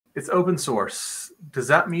it's open source. Does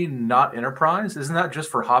that mean not enterprise? Isn't that just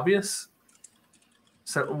for hobbyists?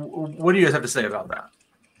 So what do you guys have to say about that?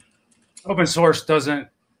 Open source doesn't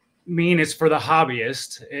mean it's for the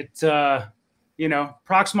hobbyist. It, you know,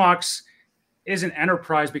 Proxmox isn't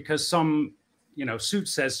enterprise because some, you know, suit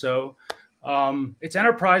says so. It's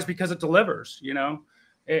enterprise because it delivers, you know.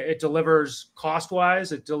 It delivers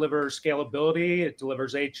cost-wise, it delivers scalability, it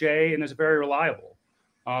delivers HA, and it's very reliable.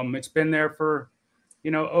 It's been there for,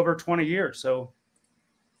 you know, over 20 years. So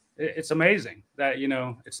it's amazing that, you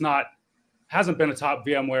know, hasn't been a top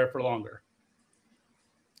VMware for longer.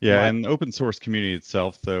 Yeah, and the open source community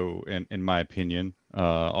itself, though, in my opinion,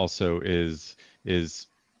 also is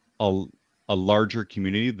a larger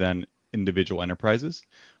community than individual enterprises.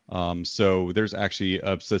 So there's actually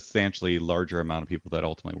a substantially larger amount of people that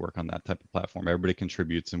ultimately work on that type of platform. Everybody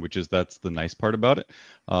contributes, and that's the nice part about it.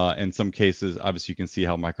 In some cases, obviously, you can see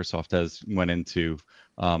how Microsoft has went into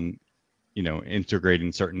you know, integrating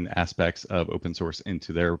certain aspects of open source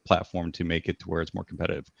into their platform to make it to where it's more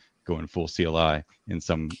competitive, going full CLI in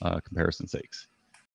some comparison sakes.